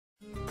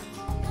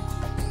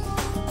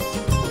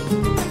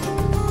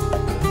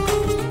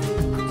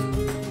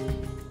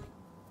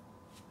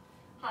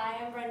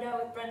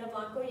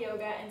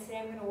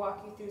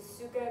walk you through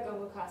Sukha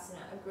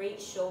Gomukhasana, a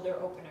great shoulder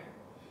opener.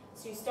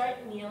 So you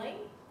start kneeling.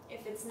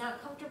 If it's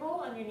not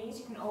comfortable on your knees,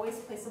 you can always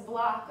place a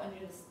block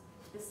under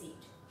the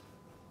seat.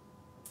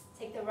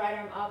 Take the right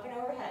arm up and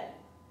overhead.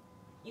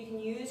 You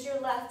can use your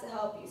left to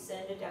help you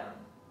send it down.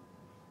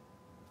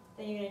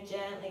 Then you're going to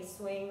gently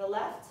swing the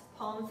left,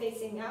 palm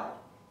facing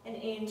out, and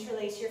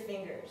interlace your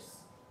fingers.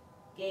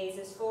 Gaze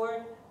is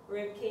forward,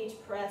 rib cage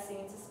pressing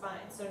into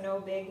spine, so no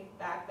big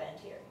back bend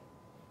here.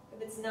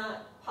 If it's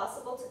not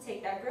possible to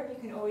take that grip,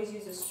 you can always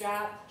use a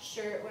strap,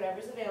 shirt,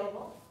 whatever's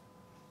available,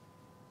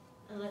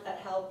 and let that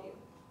help you.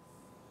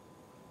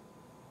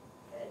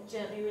 Good.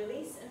 Gently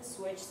release and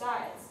switch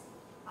sides.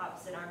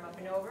 Opposite arm up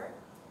and over.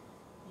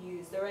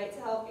 Use the right to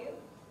help you.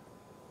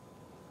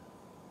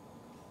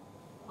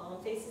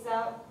 Palm faces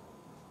out.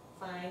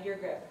 Find your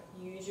grip.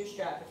 Use your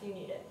strap if you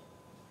need it.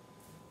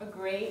 A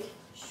great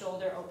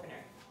shoulder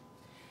opener.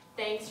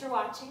 Thanks for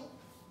watching.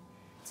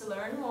 To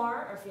learn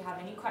more, or if you have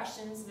any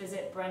questions,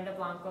 visit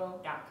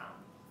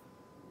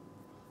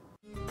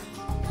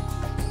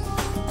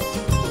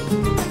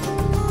brendablanco.com.